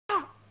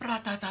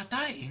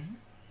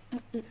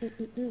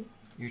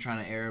You're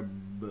trying to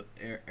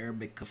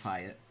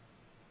Arabicify it.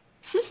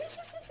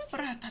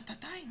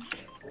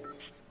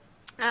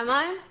 Am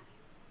I?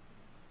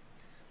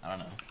 I don't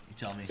know. You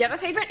tell me. Do you have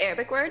a favorite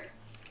Arabic word?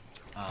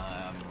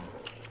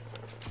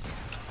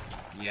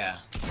 Yeah.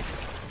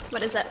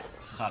 What is it?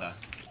 Khara.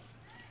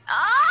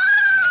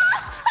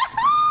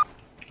 Ah!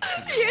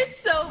 You're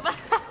so bad.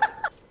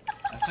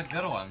 That's a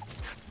good one.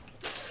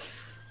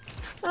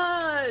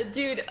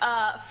 Dude,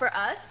 for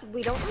us,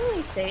 we don't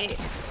really say.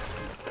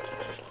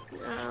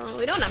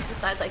 We don't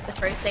emphasize like the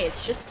first say.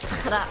 It's just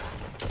khara.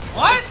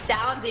 What? It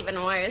sounds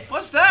even worse.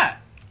 What's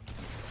that?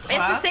 It's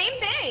the same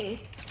thing.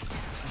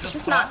 Just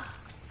It's not.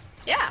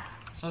 Yeah.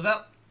 So is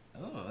that?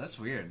 Oh, that's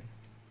weird.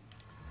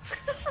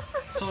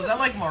 So is that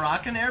like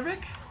Moroccan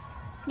Arabic?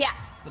 Yeah.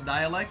 The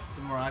dialect,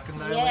 the Moroccan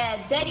dialect. Yeah,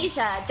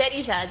 Darija.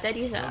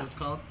 Is that what it's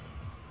called?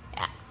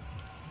 Yeah.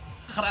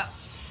 Khara.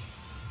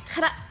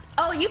 Khara.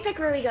 Oh, you pick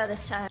where we go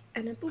this time.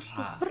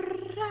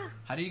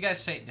 How do you guys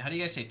say? How do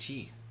you guys say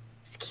tea?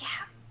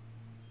 Skia.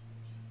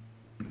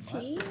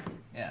 Tea?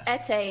 Yeah.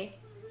 Ete.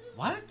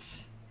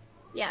 What?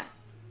 Yeah.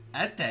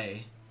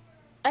 Ete.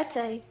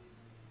 Ete.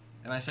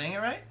 Am I saying it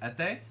right?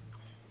 Ete?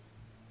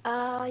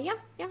 Yeah.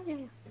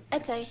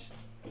 Ete.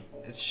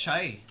 It's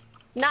shy.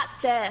 Not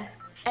the.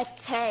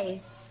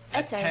 Ete.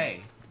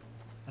 Ete.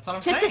 That's what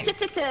I'm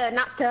saying.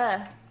 Not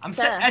the. I'm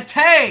saying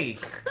ete.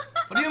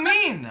 What do you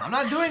mean? I'm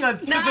not doing a.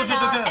 No.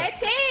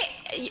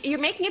 Ete. You're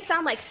making it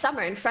sound like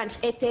summer in French.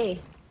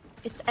 Ete.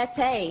 It's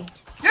ete.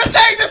 You're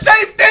saying the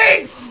same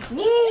thing!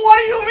 What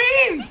do you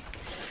mean?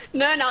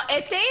 No.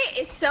 Ete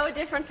is so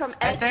different from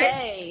ete.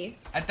 Ete?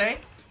 Ete?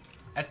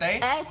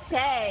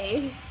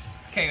 Ete.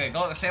 Okay, wait,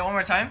 go say it one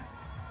more time.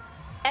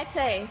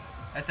 Ete.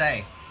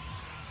 Ete.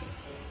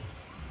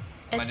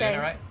 Am I doing it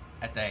right?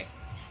 Ete.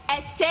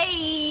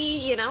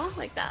 Ete. You know,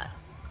 like that.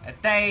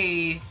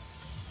 Ete.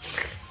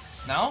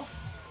 No?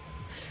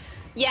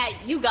 Yeah,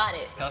 you got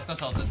it. Okay, let's go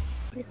Sultan.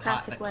 The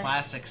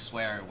classic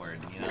swear word,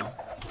 you know?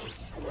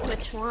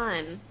 Which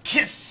one?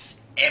 Kiss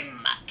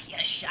Emma.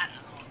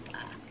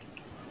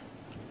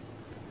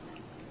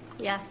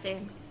 Yeah,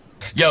 same.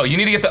 Yo, you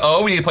need to get the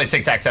O. We need to play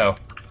tic-tac-toe.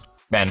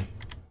 Ben.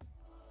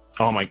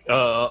 Oh my.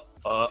 Hold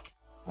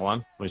on.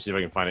 Let me see if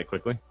I can find it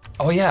quickly.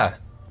 Oh yeah.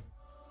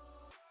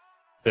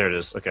 There it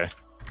is. Okay.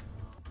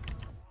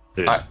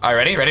 All right,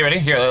 ready?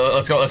 Here,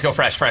 let's go.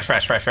 Fresh.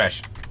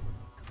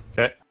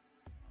 Okay.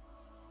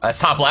 That's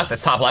top left.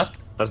 That's top left.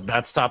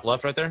 That's top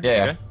left right there.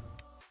 Yeah. Okay.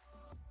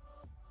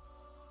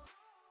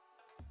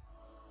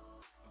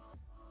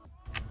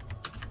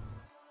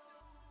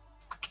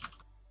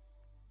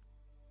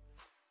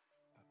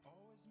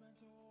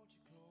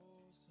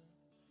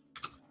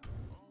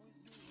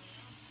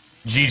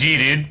 GG,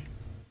 dude.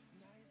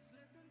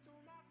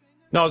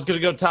 No, I was gonna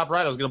go top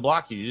right. I was gonna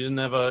block you. You didn't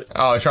have a.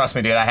 Oh, trust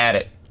me, dude. I had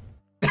it.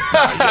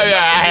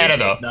 I had it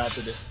though.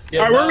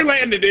 All right, where we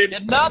landing,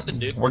 dude? Nothing,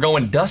 dude. We're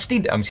going Dusty.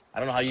 I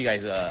don't know how you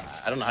guys. I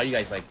don't know how you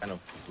guys like kind of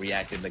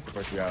reacted like the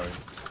first 3 hours,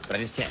 but I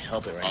just can't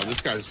help it right now. Oh,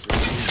 this guy's new.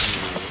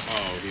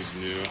 Oh, he's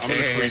new. I'm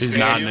gonna freeze. He's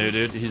not new,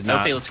 dude. He's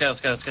not. Okay, let's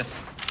go.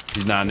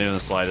 He's not new in the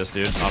slightest,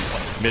 dude.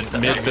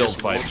 Mid build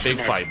fight, big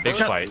fight.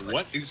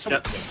 What?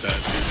 Someone clip that,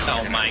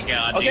 Oh my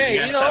god, dude. Okay,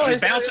 you gotta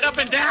stop bouncing up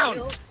and down.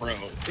 dude. Bro.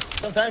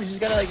 Sometimes you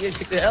just gotta like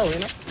stick to L, you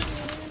know.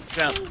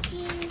 Jump.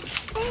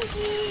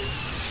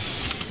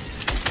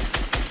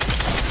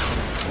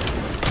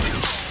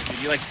 Dude,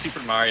 you like Super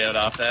Mario'd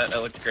off that.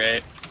 That looked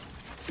great.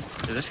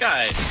 Dude, this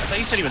guy, I thought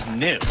you said he was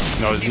new.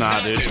 No, he's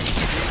not, dude.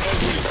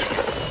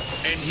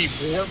 And he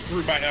warped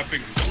through by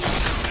effing.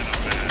 And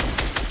I'm mad.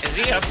 Is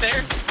he up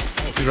there?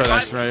 He's right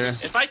next to me right here.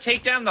 If I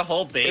take down the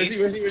whole base,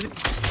 Where's he?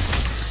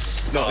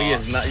 No, he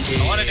is not.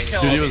 I wanted to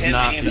kill Dude, he was him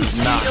not. and He was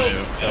not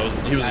new.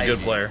 He was a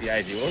good player.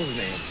 CIG. What was his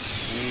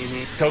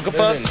name? Cocoa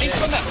Puffs. He's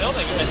from that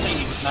building. I'm gonna say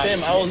he was not.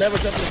 Tim, I will never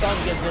touch the song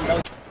against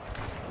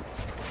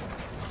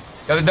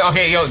him.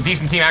 Okay, yo,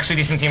 decent team. Actually,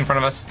 decent team in front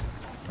of us,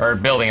 or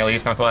building at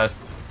least, northwest.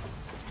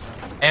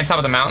 And top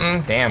of the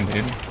mountain. Damn,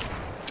 dude.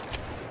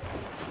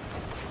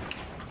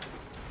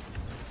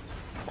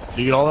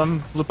 Do you get all of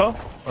them, Lupo?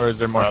 Or is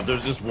there more?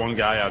 There's just one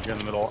guy out here in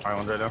the middle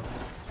island right now.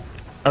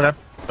 Okay.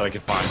 That I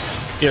can find.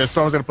 Yeah, the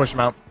storm's gonna push him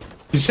out.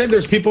 You said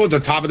there's people at the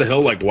top of the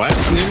hill, like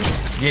west, dude?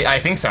 Yeah, I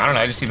think so. I don't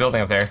know. I just see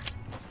building up there.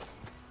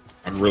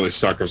 I'm really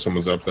stuck if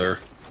someone's up there.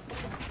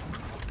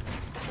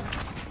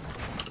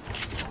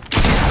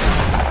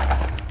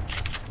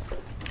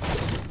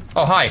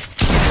 Oh, hi.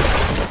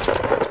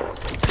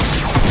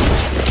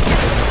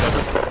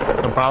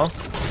 No problem.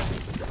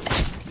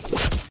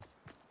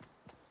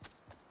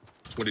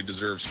 That's what he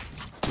deserves.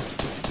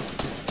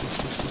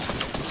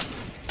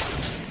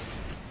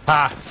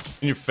 Ha!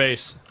 In your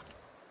face.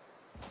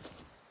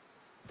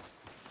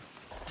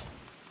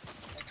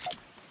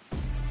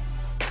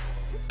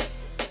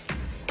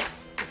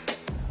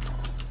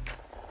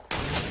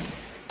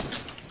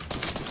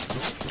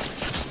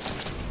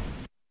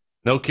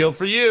 No kill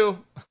for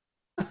you.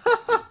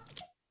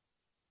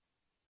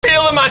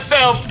 Feeling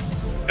myself.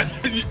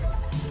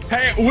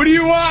 Hey, what do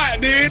you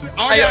want, dude?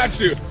 I got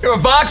you.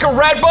 Vodka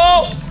Red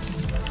Bull.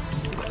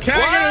 Can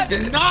I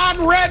get a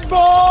non-Red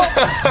Bull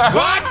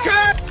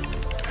vodka?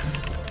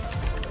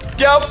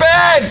 Go,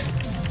 Ben!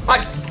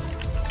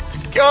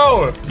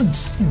 Go!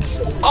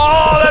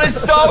 Oh, that is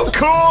so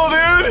cool,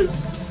 dude!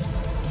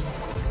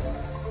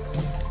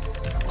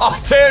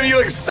 Oh, damn, you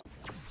look so...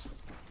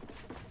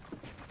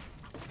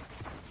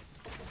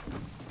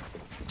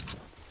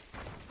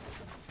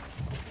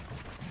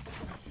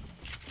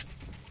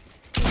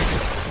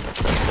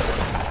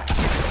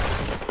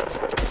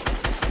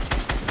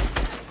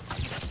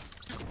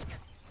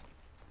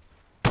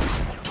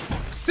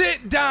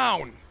 Sit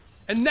down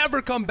and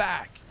never come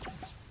back.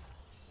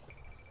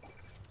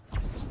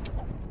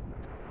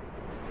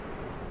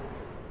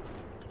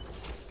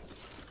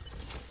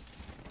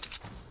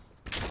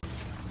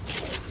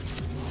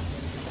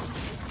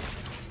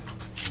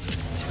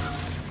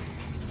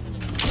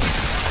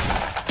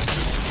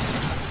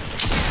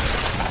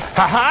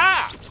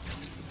 Haha!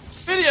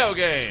 Video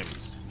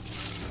games.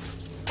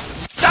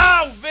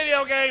 No,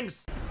 video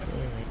games.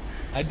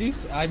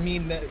 I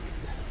mean that.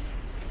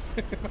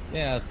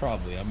 Yeah,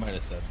 probably. I might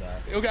have said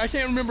that. Okay, I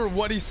can't remember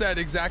what he said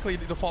exactly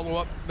to follow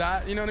up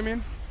that. You know what I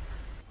mean?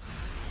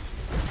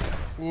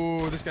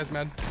 Ooh, this guy's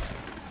mad.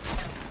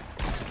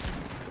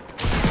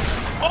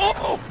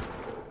 Oh!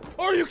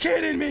 Are you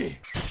kidding me?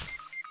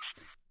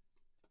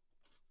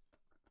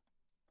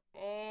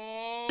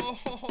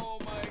 Oh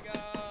my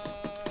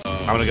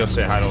god. I'm gonna go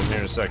say hi to him here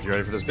in a sec. You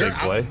ready for this big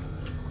play?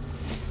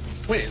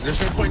 Wait, there's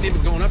no point in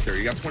even going up there.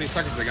 You got 20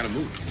 seconds. I gotta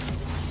move.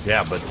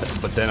 Yeah, but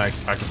then I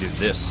can do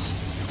this.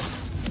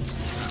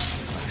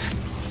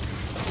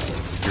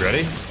 You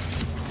ready?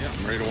 Yeah,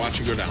 I'm ready to watch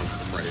you go down.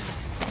 I'm ready.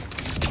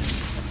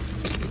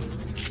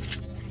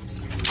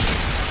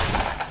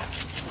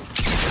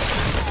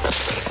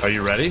 Are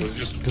you ready?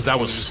 Because that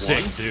was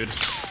sick, dude.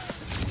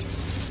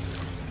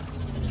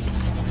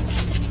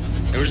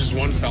 It was just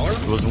one feller?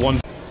 It was one.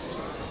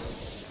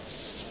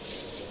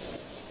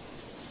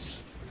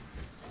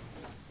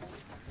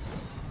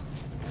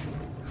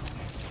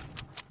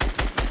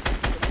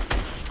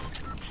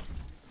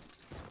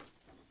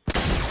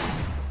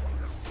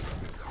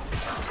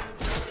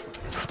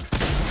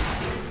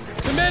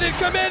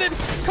 Committed!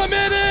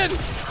 Committed!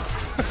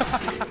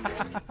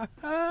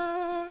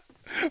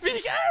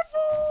 Be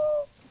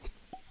careful!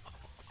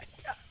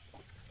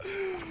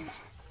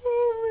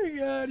 Oh my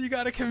god, you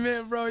gotta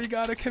commit, bro. You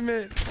gotta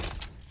commit.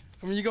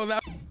 I mean, you go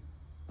that.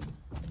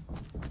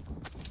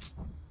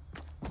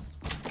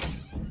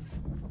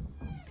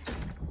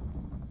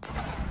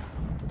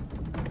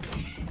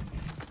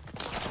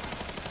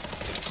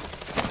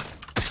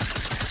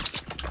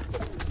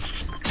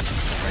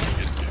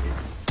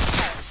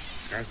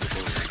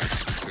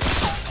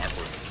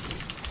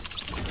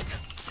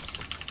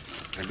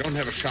 I don't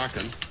have a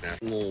shotgun.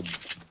 That little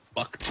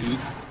buck tooth.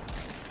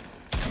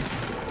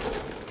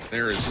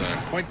 There is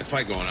quite the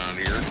fight going on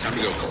here. Time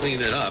to go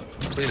clean it up.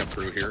 Clean up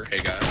crew here. Hey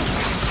guys.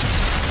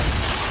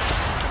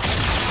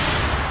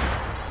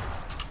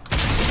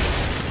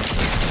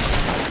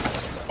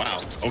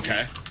 Wow.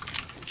 Okay.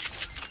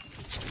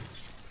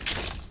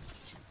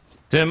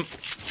 Tim,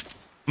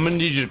 I'm gonna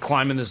need you to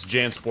climb in this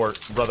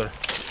JanSport, brother.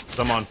 'Cause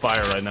I'm on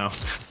fire right now.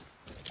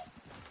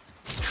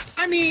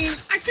 I mean,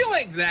 I feel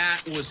like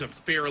that was a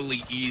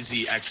fairly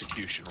easy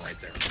execution right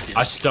there. You know?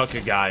 I stuck a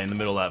guy in the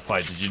middle of that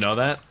fight. Did you know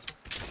that?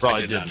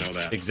 Probably I did not know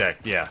that.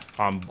 Exact. Yeah.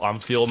 I'm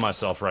feeling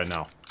myself right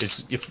now.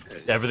 It's if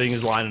everything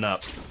is lining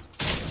up.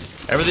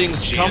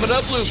 Everything's coming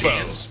up, Lupo.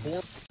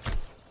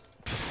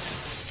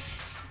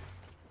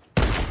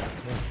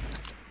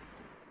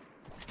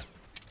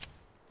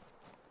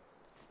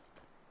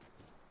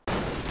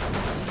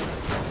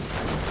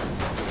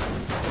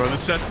 Bro,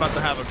 this set's about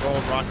to have a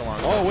gold rocket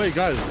launcher. Oh wait,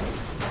 guys.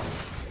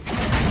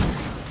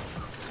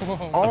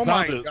 Oh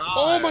my god.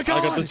 Oh my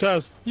god. I got the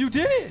chest. You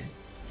did it.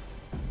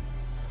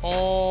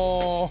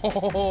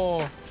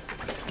 Oh.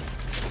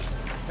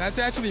 That's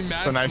actually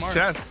mad It's a nice smart.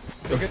 chest.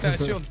 Go get that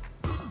shield.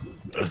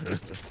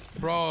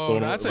 Bro,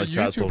 that's a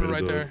YouTuber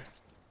right there.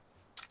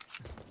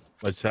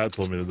 My chat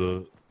told me to do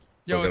it.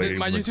 Yo,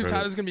 my YouTube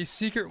title is gonna be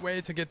 "Secret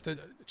Way to Get the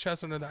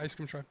Chest Under the Ice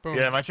Cream Truck." Boom.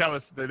 Yeah, my chat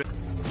was.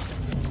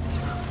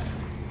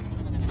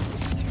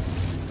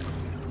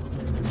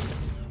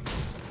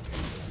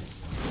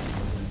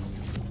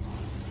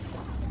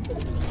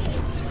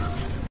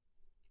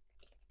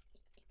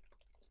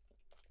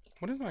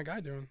 What is my guy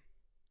doing?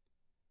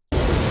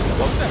 What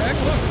the heck?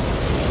 Look.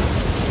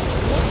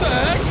 What the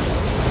heck?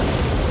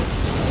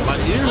 My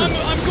ears.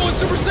 I'm going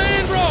Super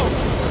Saiyan, bro.